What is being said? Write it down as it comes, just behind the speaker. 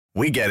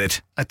We get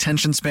it.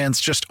 Attention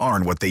spans just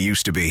aren't what they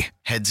used to be.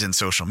 Heads in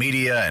social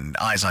media and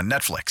eyes on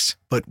Netflix.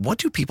 But what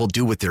do people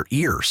do with their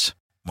ears?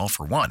 Well,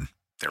 for one,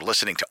 they're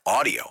listening to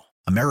audio.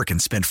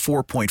 Americans spend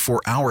 4.4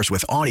 hours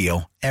with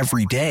audio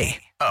every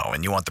day. Oh,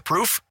 and you want the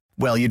proof?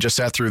 Well, you just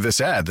sat through this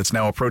ad that's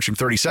now approaching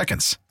 30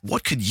 seconds.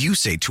 What could you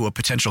say to a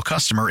potential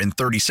customer in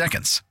 30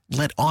 seconds?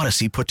 Let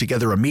Odyssey put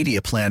together a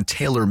media plan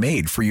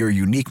tailor-made for your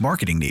unique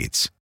marketing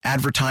needs.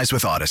 Advertise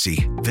with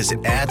Odyssey.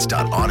 Visit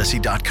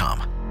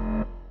ads.odyssey.com.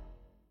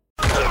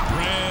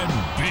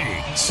 Brad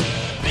Biggs.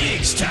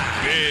 Biggs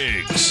time.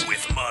 Biggs.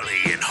 With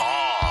Mully and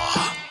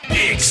Haugh.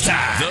 Biggs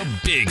time. The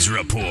Biggs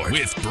Report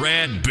with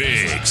Brad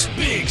Biggs.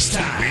 Biggs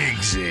time.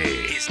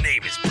 Biggsy. His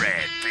name is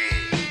Brad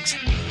Biggs.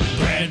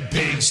 Brad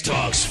Biggs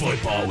talks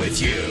football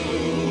with you.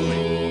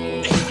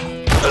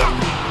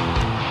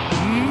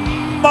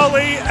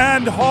 Mully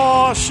and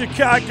Haugh,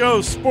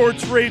 Chicago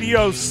Sports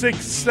Radio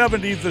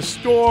 670 The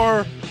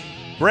Store.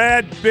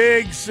 Brad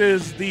Biggs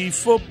is the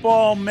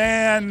football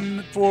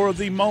man for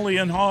the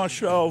Mully and Haugh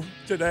show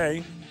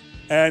today,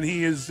 and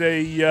he is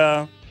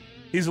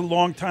he's a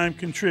longtime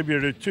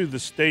contributor to the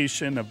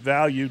station, a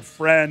valued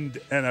friend,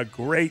 and a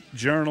great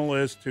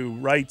journalist who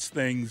writes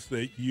things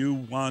that you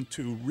want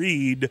to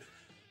read.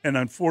 And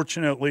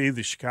unfortunately,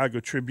 the Chicago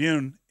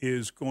Tribune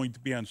is going to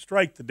be on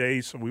strike today,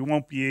 so we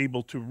won't be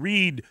able to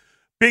read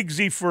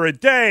Biggsy for a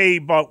day,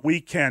 but we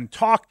can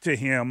talk to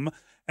him.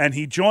 And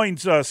he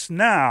joins us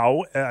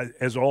now,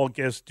 as all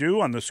guests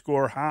do, on the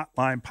Score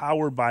Hotline,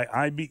 powered by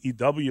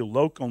IBEW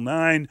Local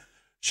 9,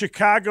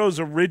 Chicago's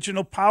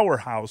original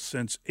powerhouse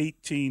since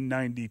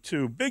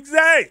 1892.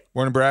 Biggsy!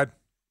 Morning, Brad.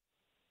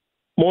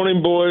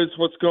 Morning, boys.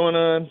 What's going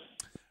on?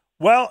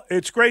 Well,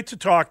 it's great to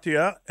talk to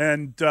you,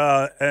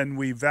 and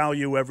we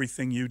value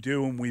everything you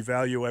do, and we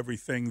value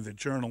everything the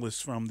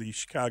journalists from the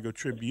Chicago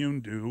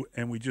Tribune do.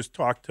 And we just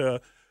talked to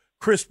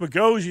Chris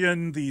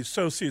Bogosian, the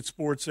associate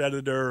sports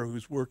editor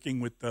who's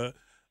working with the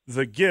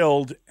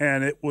Guild,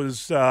 and it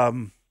was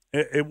an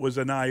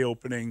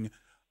eye-opening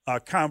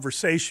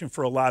conversation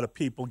for a lot of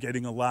people,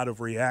 getting a lot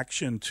of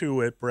reaction to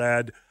it,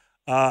 Brad.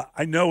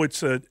 I know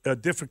it's a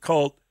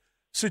difficult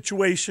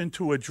situation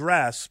to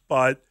address,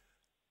 but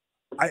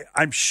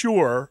I'm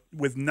sure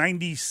with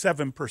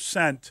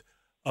 97%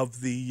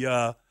 of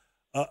the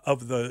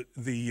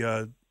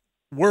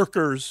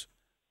workers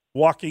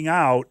walking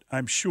out,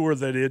 I'm sure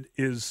that it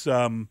is,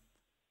 for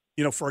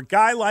a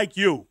guy like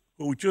you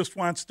who just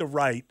wants to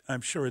write,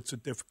 I'm sure it's a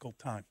difficult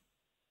time.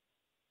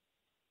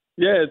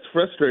 Yeah, it's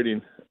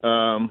frustrating,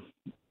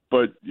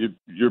 but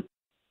you're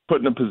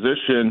put in a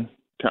position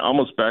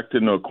almost backed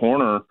into a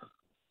corner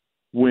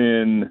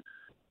when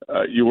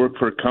you work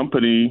for a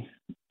company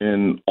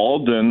in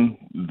Alden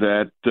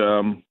that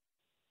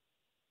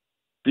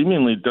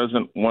seemingly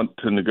doesn't want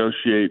to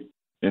negotiate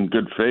in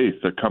good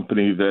faith, a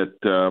company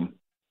that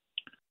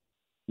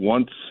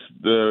wants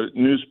the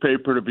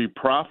newspaper to be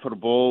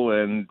profitable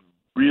and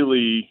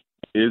really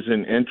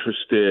isn't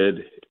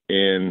interested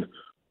in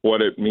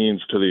what it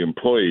means to the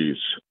employees.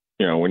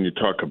 You know, when you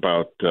talk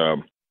about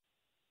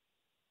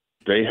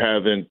they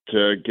haven't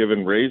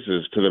given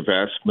raises to the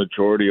vast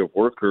majority of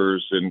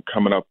workers in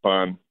coming up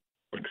on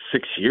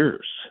 6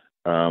 years.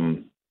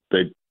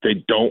 They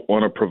don't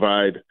want to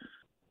provide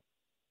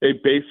a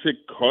basic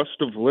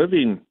cost of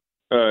living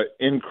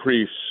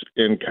increase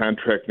in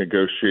contract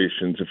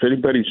negotiations. If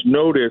anybody's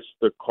noticed,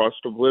 the cost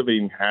of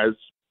living has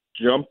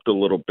jumped a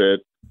little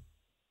bit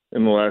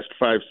in the last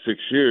 5-6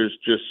 years.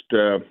 Just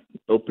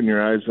open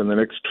your eyes on the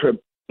next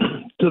trip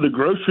to the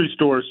grocery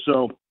store.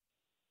 So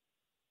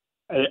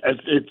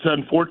it's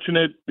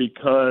unfortunate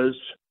because,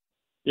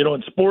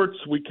 in sports,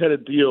 we kind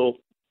of deal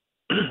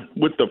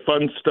with the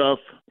fun stuff,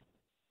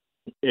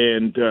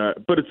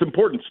 but it's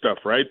important stuff,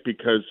 right?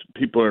 Because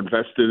people are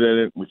invested in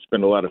it. We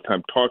spend a lot of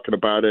time talking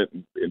about it,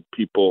 and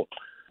people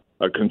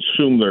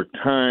consume their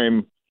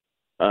time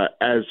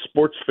as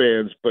sports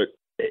fans. But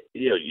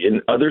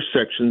in other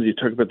sections, you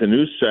talk about the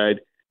news side.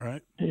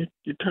 Right.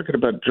 You're talking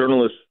about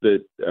journalists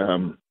that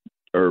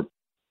are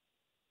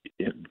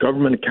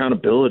government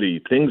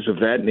accountability, things of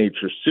that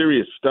nature,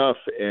 serious stuff,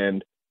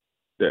 and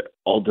that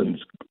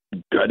Alden's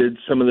gutted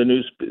some of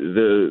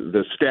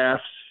the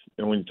staffs.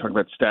 And when you talk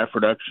about staff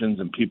reductions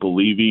and people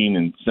leaving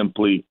and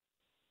simply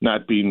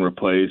not being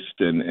replaced,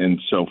 and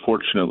so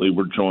fortunately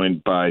we're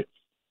joined by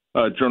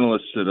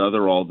journalists at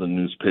other Alden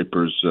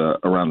newspapers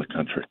around the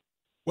country.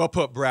 Well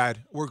put,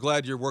 Brad. We're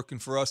glad you're working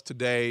for us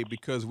today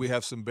because we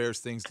have some Bears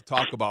things to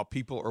talk about.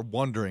 People are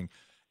wondering,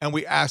 and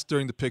we asked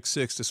during the Pick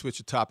Six to switch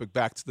the topic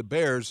back to the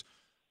Bears.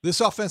 This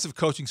offensive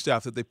coaching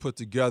staff that they put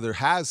together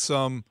has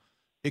some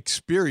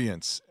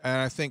experience,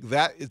 and I think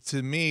that,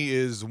 to me,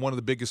 is one of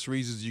the biggest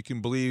reasons you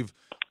can believe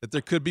that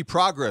there could be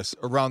progress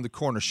around the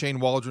corner. Shane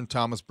Waldron,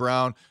 Thomas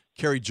Brown,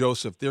 Kerry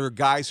Joseph. There are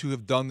guys who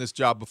have done this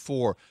job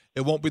before.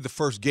 It won't be the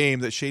first game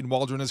that Shane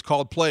Waldron has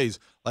called plays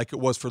like it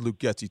was for Luke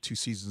Getsy 2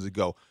 seasons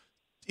ago.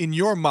 In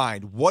your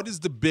mind, what is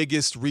the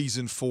biggest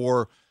reason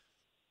for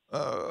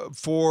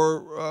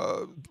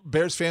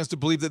Bears fans to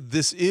believe that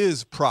this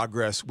is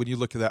progress when you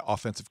look at that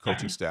offensive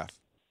coaching staff?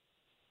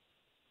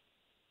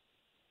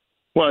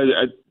 Well,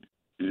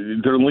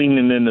 they're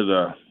leaning into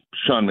the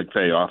Sean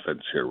McVay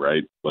offense here,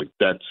 right? Like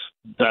that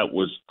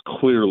was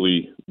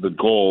clearly the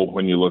goal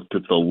when you looked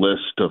at the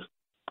list of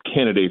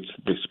candidates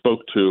that they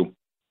spoke to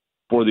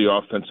for the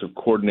offensive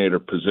coordinator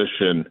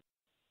position,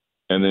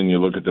 and then you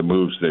look at the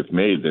moves they've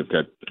made. They've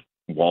got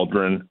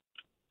Waldron,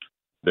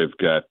 they've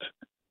got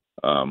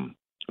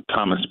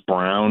Thomas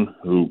Brown,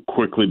 who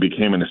quickly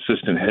became an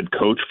assistant head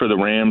coach for the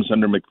Rams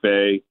under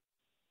McVay,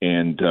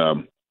 and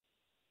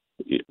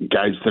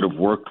guys that have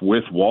worked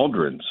with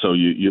Waldron. So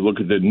you look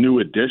at the new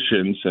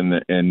additions,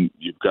 and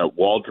you've got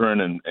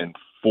Waldron and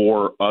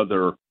four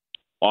other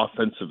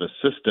offensive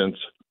assistants.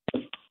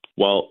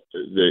 Well,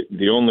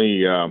 the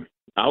only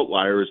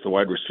outlier is the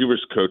wide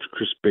receivers coach,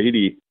 Chris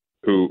Beatty,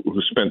 who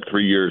spent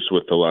 3 years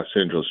with the Los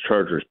Angeles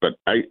Chargers. But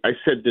I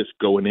said this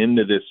going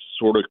into this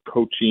sort of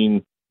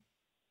coaching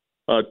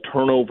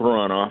turnover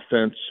on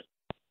offense,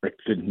 like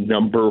the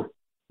number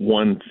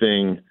one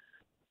thing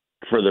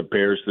for the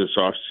Bears this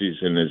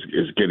offseason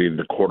is getting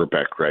the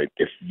quarterback right.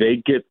 If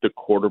they get the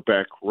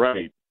quarterback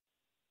right,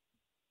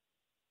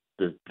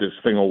 this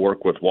thing will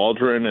work with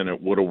Waldron, and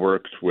it would have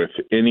worked with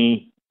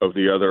any of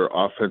the other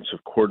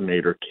offensive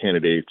coordinator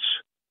candidates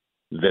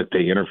that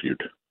they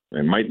interviewed.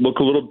 It might look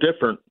a little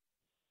different,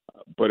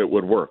 but it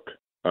would work.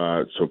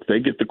 So if they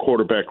get the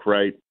quarterback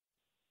right,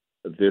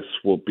 this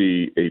will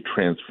be a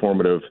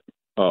transformative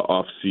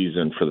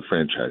offseason for the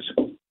franchise.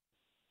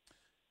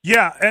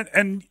 Yeah,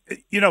 and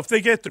if they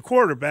get the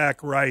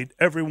quarterback right,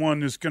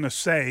 everyone is going to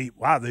say,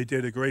 wow, they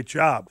did a great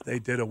job. They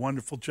did a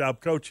wonderful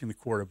job coaching the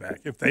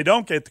quarterback. If they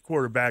don't get the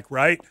quarterback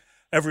right,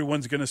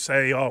 everyone's going to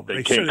say, oh,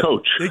 they can't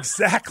coach.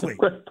 Exactly.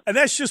 And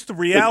that's just the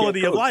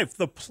reality of life.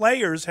 The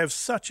players have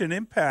such an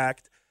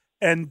impact,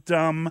 and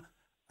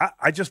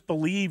I just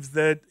believe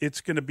that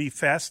it's going to be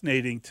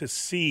fascinating to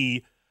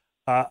see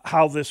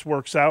how this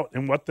works out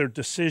and what their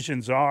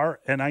decisions are.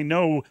 And I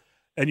know,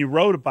 and you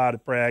wrote about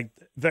it, Bragg,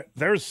 that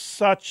there's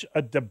such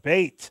a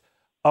debate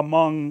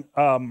among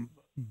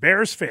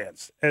Bears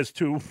fans as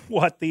to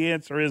what the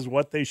answer is,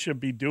 what they should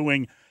be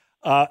doing.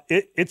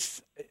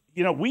 It's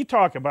we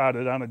talk about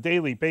it on a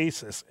daily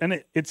basis,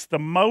 and it's the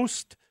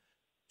most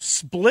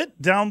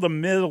split down the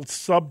middle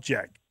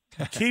subject.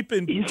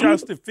 Keeping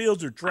Justin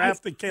Fields or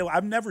drafting Caleb.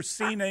 I've never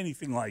seen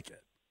anything like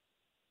it.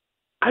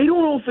 I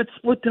don't know if it's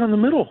split down the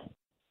middle.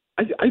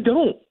 I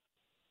don't.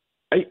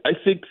 I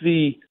think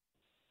the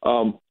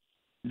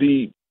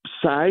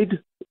side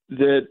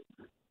that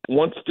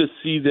wants to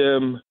see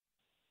them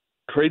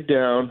trade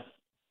down,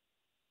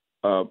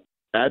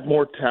 add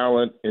more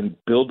talent, and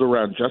build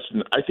around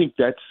Justin, I think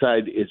that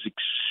side is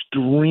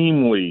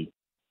extremely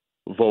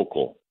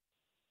vocal.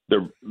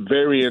 They're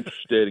very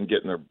interested in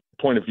getting their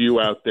point of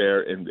view out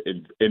there and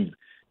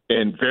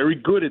very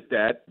good at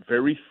that,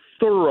 very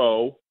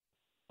thorough,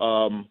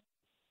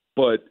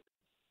 but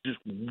just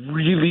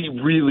really,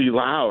 really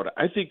loud.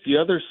 I think the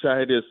other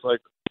side is like,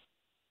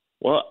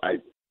 well, I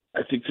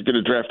think they're going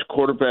to draft a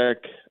quarterback.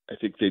 I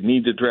think they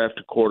need to draft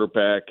a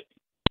quarterback.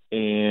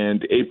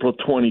 And April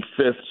 25th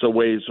is a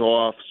ways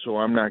off, so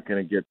I'm not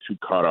going to get too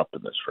caught up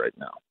in this right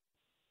now.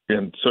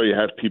 And so you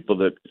have people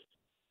that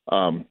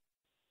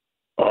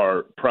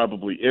are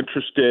probably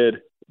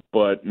interested,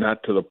 but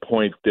not to the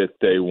point that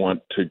they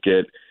want to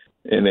get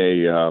in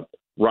a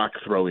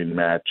rock-throwing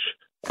match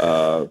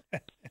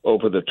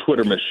over the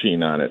Twitter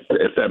machine on it,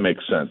 if that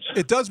makes sense.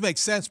 It does make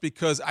sense,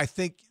 because I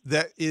think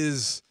that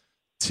is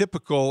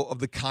typical of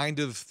the kind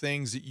of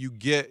things that you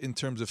get in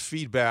terms of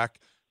feedback.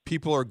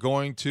 People are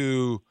going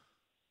to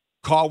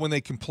call when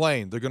they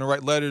complain. They're going to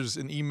write letters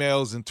and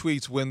emails and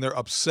tweets when they're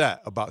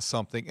upset about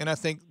something. And I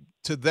think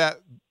to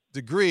that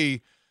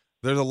degree,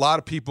 there's a lot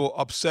of people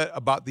upset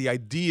about the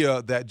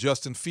idea that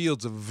Justin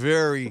Fields, a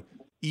very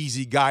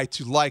easy guy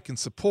to like and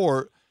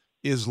support,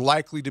 is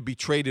likely to be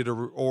traded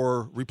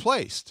or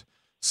replaced.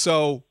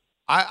 So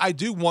I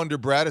do wonder,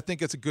 Brad, I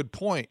think it's a good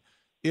point,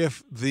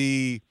 if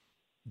the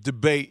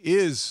debate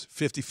is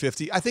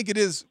 50-50. I think it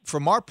is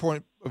from our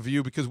point of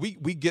view, because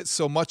we get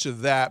so much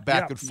of that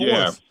back and forth.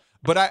 Yeah.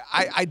 But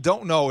I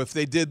don't know if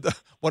they did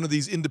one of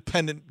these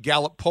independent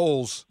Gallup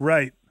polls,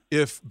 right,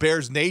 if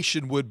Bears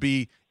Nation would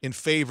be in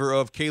favor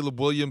of Caleb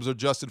Williams or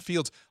Justin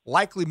Fields,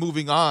 likely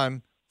moving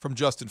on from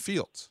Justin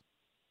Fields.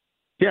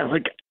 Yeah,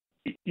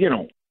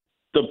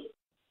 the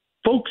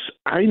folks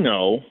I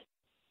know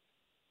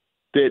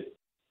that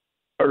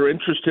are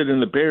interested in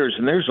the Bears,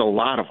 and there's a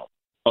lot of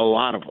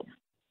them.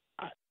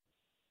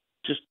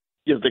 Just,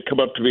 they come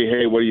up to me,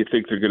 hey, what do you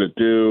think they're going to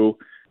do?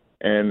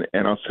 And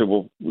I'll say,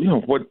 well,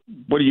 what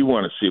do you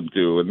want to see them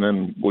do? And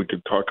then we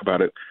could talk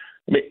about it.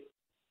 I mean,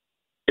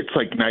 it's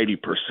like 90%.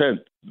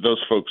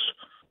 Those folks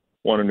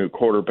want a new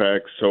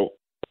quarterback. So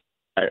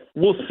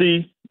we'll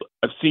see.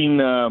 I've seen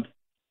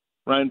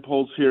Ryan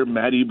Poles here.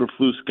 Matt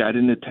Eberflus got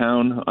into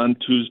town on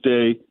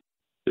Tuesday.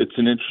 It's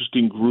an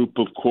interesting group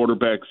of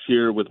quarterbacks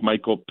here with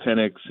Michael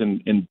Penix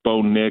and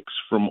Bo Nix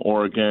from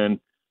Oregon.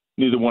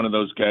 Neither one of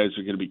those guys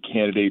are going to be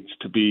candidates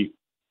to be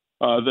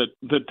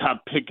the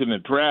top pick in the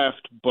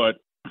draft, but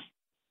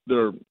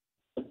they're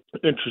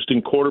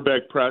interesting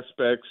quarterback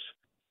prospects.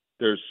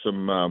 There's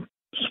some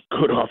some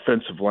good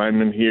offensive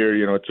linemen here.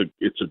 You know,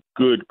 it's a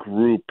good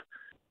group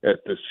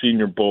at the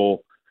Senior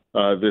Bowl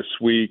this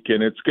week,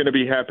 and it's going to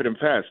be happening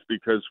fast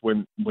because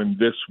when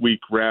this week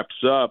wraps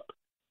up,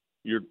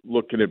 you're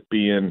looking at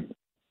being,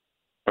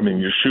 I mean,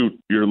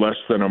 you're less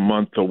than a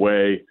month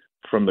away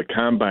from the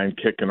Combine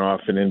kicking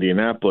off in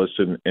Indianapolis,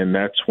 and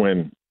that's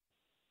when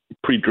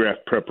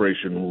pre-draft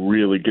preparation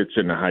really gets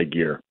into high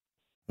gear.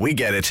 We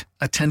get it.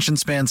 Attention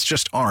spans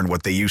just aren't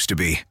what they used to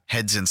be.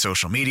 Heads in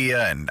social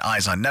media and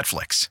eyes on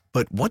Netflix.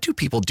 But what do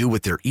people do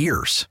with their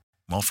ears?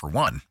 Well, for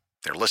one,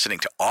 they're listening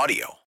to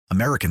audio.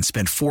 Americans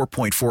spend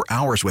 4.4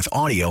 hours with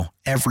audio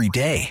every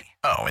day.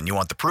 Oh, and you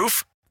want the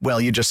proof?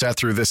 Well, you just sat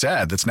through this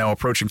ad that's now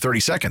approaching 30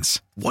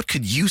 seconds. What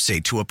could you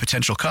say to a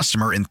potential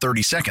customer in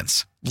 30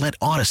 seconds? Let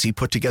Odyssey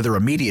put together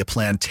a media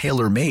plan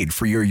tailor-made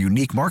for your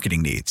unique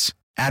marketing needs.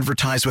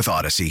 Advertise with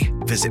Odyssey.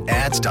 Visit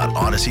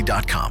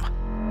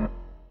ads.odyssey.com.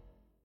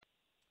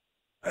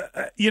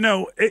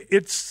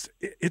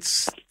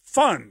 It's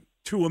fun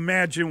to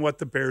imagine what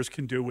the Bears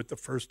can do with the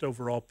first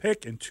overall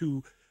pick and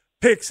 2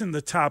 picks in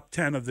the top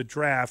 10 of the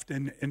draft,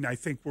 and I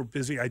think we're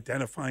busy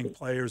identifying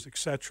players,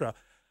 etc.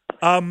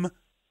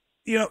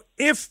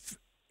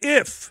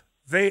 If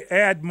they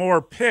add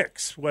more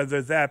picks,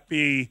 whether that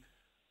be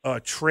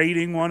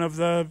trading one of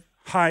the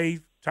high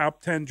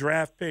top 10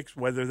 draft picks,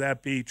 whether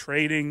that be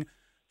trading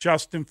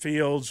Justin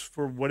Fields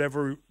for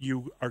whatever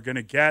you are going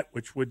to get,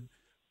 which would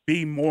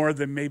be more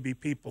than maybe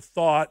people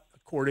thought,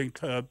 according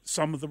to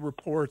some of the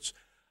reports.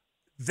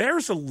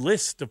 There's a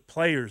list of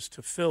players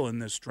to fill in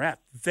this draft.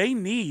 They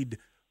need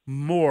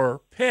more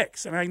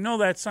picks. And I know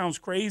that sounds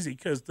crazy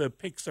because the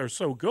picks are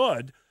so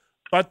good,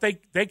 but they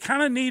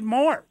kind of need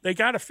more. They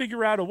got to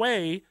figure out a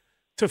way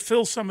to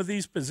fill some of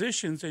these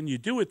positions, and you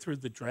do it through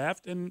the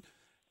draft. And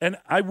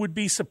I would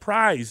be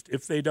surprised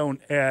if they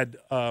don't add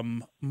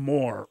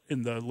more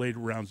in the later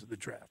rounds of the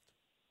draft.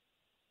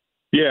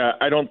 Yeah,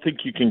 I don't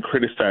think you can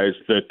criticize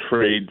the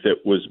trade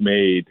that was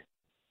made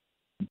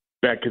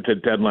back at the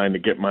deadline to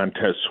get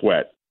Montez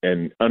Sweat,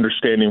 and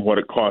understanding what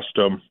it cost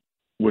them,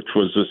 which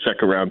was a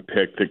second-round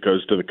pick that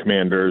goes to the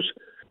Commanders,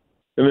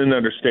 and then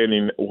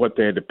understanding what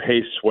they had to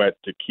pay Sweat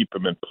to keep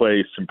him in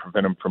place and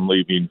prevent him from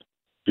leaving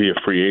via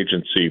free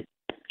agency.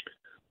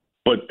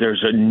 But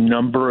there's a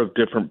number of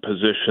different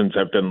positions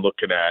I've been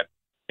looking at,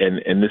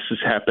 and this has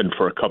happened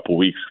for a couple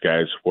weeks,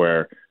 guys,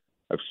 where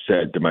I've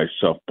said to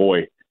myself,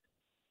 boy,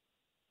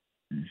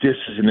 this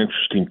is an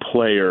interesting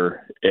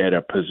player at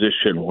a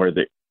position where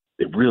they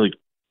really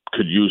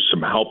could use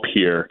some help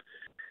here.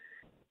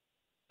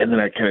 And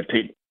then I kind of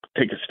take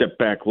a step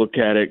back, look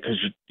at it, because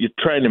you're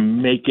trying to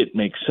make it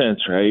make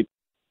sense, right?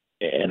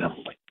 And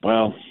I'm like,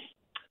 well,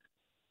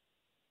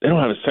 they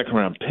don't have a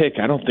second-round pick.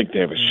 I don't think they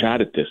have a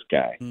shot at this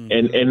guy.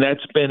 Mm-hmm. And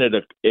that's been at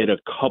a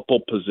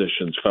couple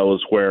positions,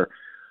 fellas, where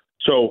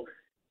so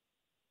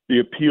the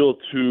appeal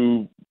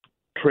to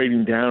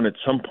trading down at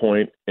some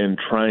point and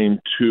trying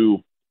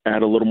to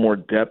add a little more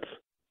depth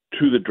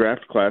to the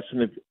draft class,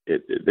 and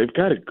they've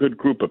got a good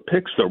group of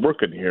picks they're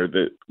working here.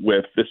 This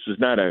is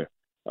not to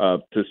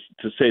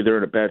say they're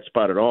in a bad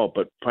spot at all,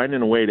 but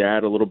finding a way to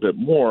add a little bit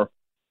more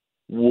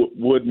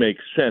would make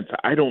sense.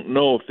 I don't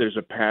know if there's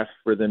a path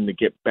for them to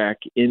get back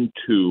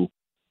into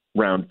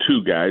round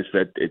 2, guys.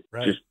 That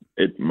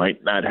it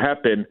might not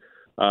happen.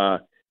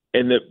 But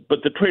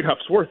the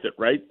trade-off's worth it,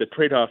 right? The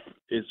trade-off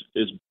is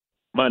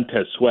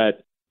Montez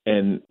Sweat,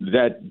 and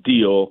that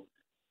deal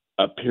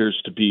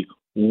appears to be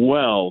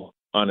well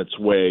on its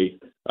way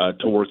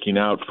to working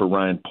out for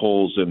Ryan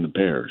Poles and the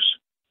Bears.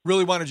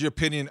 Really wanted your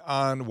opinion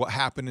on what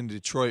happened in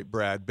Detroit,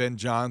 Brad. Ben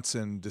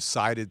Johnson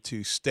decided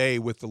to stay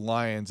with the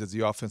Lions as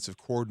the offensive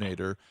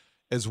coordinator,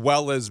 as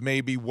well as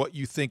maybe what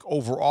you think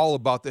overall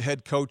about the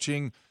head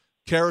coaching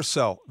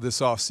carousel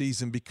this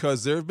offseason,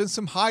 because there have been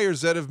some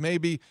hires that have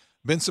maybe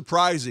been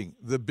surprising.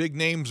 The big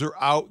names are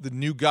out. The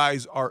new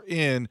guys are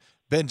in.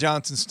 Ben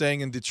Johnson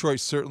staying in Detroit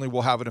certainly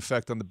will have an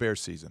effect on the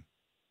Bears season.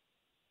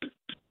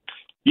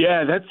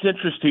 Yeah, that's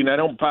interesting. I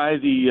don't buy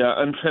the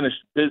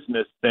unfinished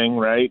business thing,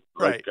 right?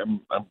 Right.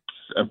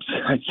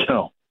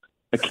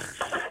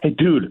 Hey,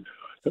 dude,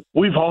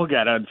 we've all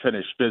got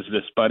unfinished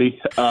business,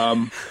 buddy.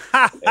 That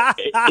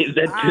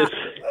just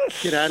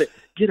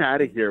get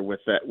out of here with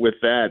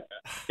that.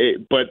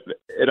 But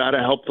it ought to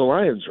help the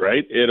Lions,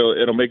 right?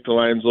 It'll make the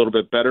Lions a little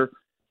bit better.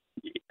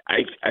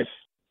 I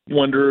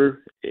wonder,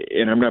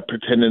 and I'm not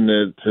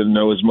pretending to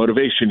know his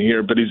motivation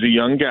here, but he's a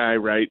young guy,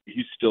 right?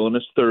 He's still in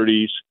his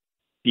 30s.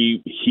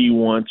 He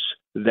wants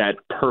that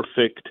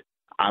perfect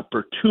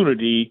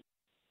opportunity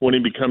when he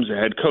becomes a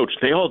head coach.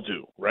 They all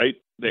do, right?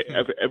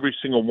 Every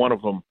single one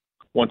of them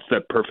wants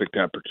that perfect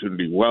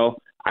opportunity.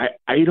 Well,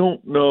 I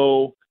don't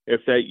know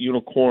if that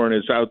unicorn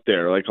is out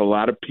there. Like, a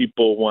lot of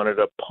people wanted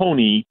a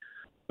pony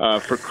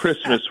for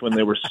Christmas when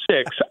they were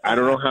 6. I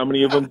don't know how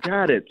many of them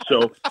got it.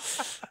 So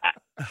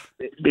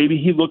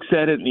maybe he looks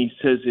at it and he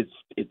says,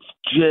 it's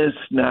just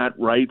not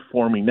right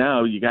for me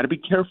now. You got to be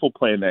careful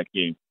playing that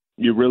game.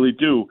 You really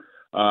do.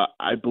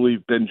 I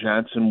believe Ben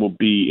Johnson will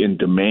be in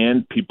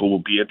demand. People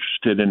will be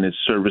interested in his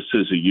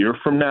services a year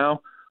from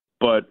now.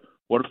 But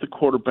what if the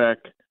quarterback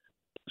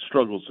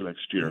struggles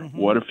next year? Mm-hmm.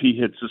 What if he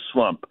hits a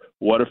slump?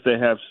 What if they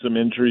have some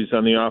injuries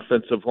on the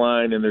offensive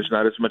line and there's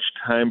not as much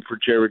time for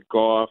Jared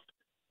Goff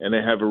and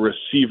they have a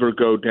receiver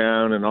go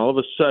down, and all of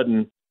a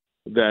sudden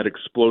that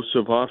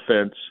explosive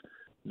offense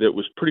that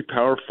was pretty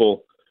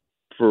powerful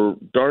for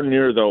darn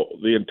near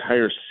the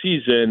entire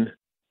season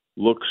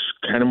looks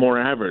kind of more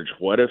average?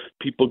 What if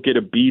people get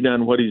a beat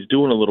on what he's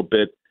doing a little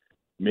bit?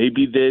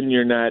 Maybe then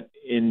you're not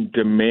in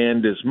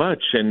demand as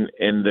much. And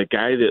the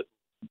guy that,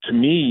 to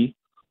me,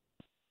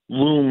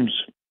 looms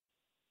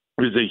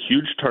is a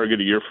huge target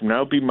a year from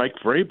now be Mike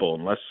Vrabel,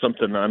 unless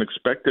something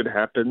unexpected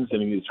happens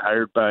and he's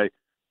hired by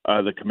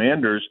the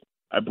Commanders.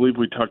 I believe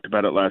we talked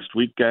about it last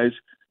week, guys.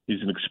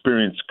 He's an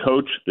experienced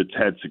coach that's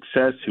had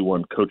success. He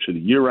won Coach of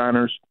the Year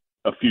honors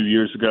a few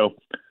years ago.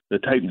 The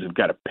Titans have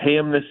got to pay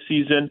him this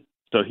season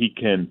so he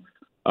can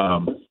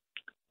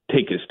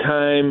take his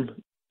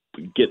time,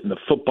 get in the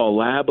football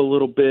lab a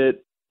little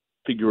bit,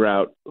 figure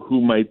out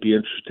who might be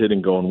interested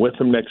in going with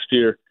him next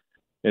year.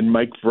 And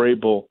Mike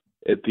Vrabel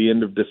at the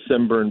end of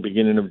December and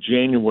beginning of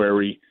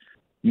January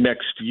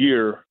next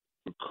year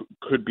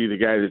could be the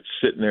guy that's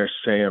sitting there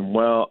saying,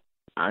 well,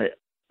 I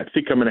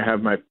think I'm going to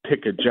have my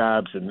pick of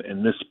jobs,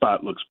 and this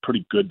spot looks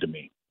pretty good to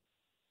me.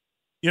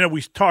 You know,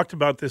 we talked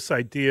about this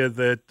idea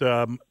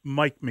that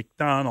Mike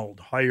McDonald,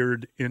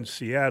 hired in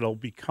Seattle,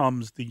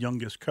 becomes the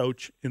youngest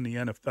coach in the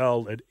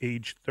NFL at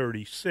age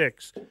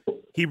 36.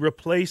 He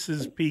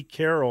replaces Pete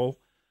Carroll,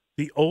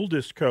 the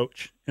oldest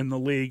coach in the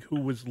league,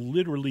 who was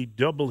literally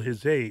double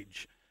his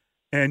age.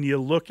 And you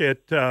look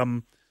at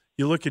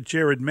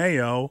Jared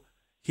Mayo,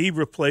 he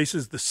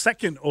replaces the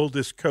second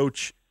oldest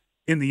coach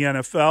in the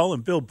NFL,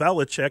 and Bill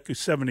Belichick, who's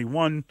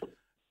 71,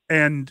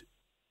 and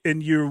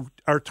you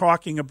are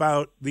talking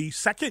about the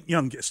second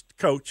youngest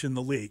coach in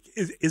the league.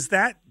 Is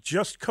that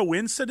just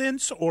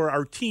coincidence, or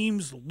are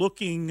teams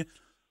looking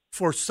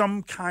for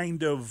some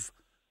kind of,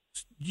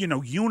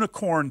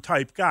 unicorn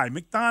type guy?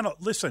 McDonald,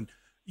 listen,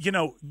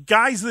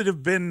 guys that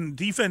have been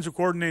defensive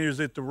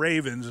coordinators at the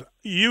Ravens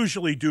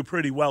usually do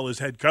pretty well as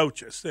head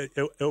coaches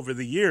over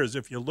the years,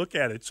 if you look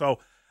at it. So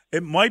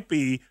it might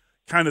be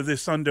kind of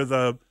this under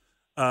the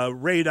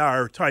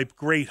radar type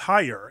great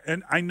hire,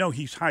 and I know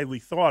he's highly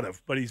thought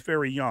of, but he's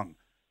very young.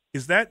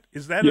 Is that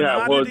an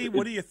oddity?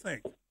 What do you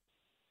think?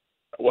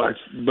 Well,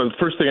 the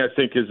first thing I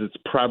think is it's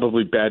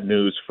probably bad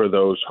news for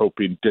those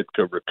hoping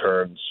Ditka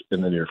returns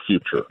in the near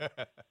future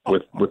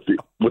with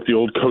the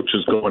old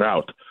coaches going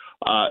out.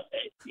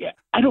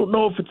 I don't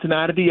know if it's an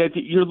oddity. I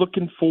think you're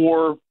looking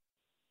for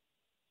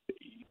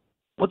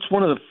what's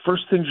one of the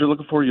first things you're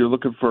looking for? You're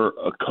looking for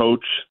a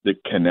coach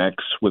that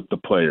connects with the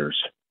players.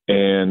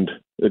 And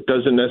it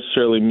doesn't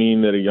necessarily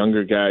mean that a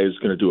younger guy is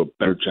going to do a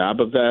better job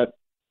of that.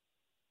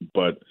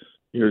 But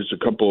here's a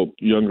couple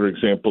younger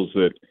examples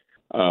that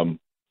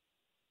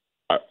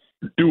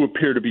do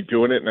appear to be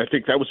doing it. And I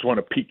think that was one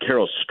of Pete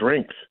Carroll's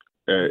strengths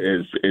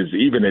is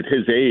even at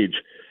his age,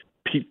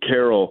 Pete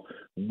Carroll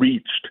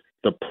reached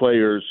the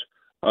players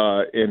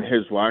in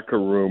his locker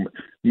room.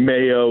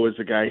 Mayo is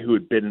a guy who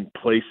had been in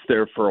place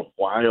there for a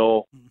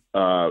while,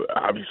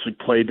 obviously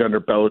played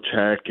under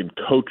Belichick and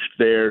coached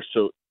there.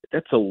 So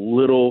that's a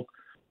little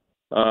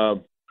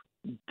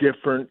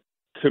different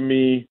to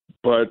me,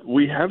 but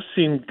we have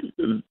seen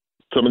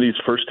some of these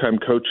first-time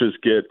coaches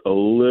get a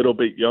little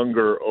bit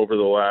younger over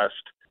the last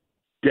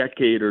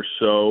decade or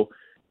so,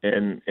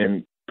 and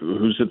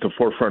who's at the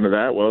forefront of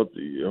that? Well,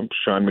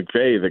 Sean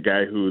McVay, the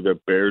guy who the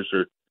Bears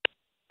are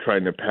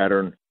trying to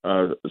pattern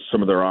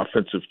some of their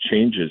offensive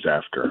changes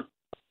after.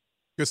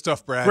 Good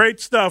stuff, Brad. Great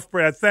stuff,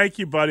 Brad. Thank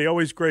you, buddy.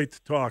 Always great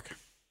to talk.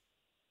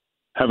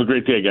 Have a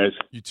great day, guys.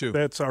 You too.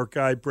 That's our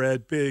guy,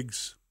 Brad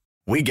Biggs.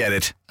 We get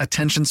it.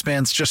 Attention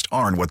spans just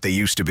aren't what they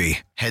used to be.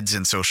 Heads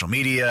in social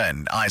media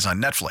and eyes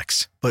on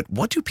Netflix. But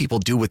what do people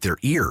do with their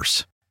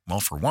ears? Well,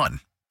 for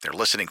one, they're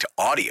listening to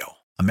audio.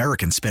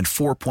 Americans spend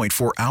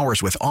 4.4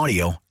 hours with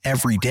audio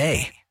every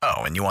day.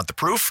 Oh, and you want the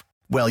proof?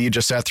 Well, you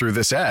just sat through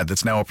this ad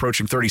that's now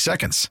approaching 30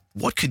 seconds.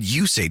 What could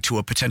you say to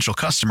a potential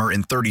customer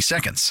in 30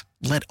 seconds?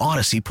 Let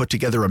Odyssey put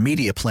together a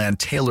media plan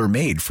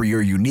tailor-made for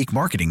your unique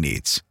marketing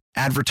needs.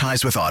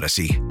 Advertise with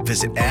Odyssey.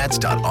 Visit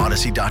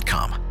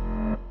ads.odyssey.com.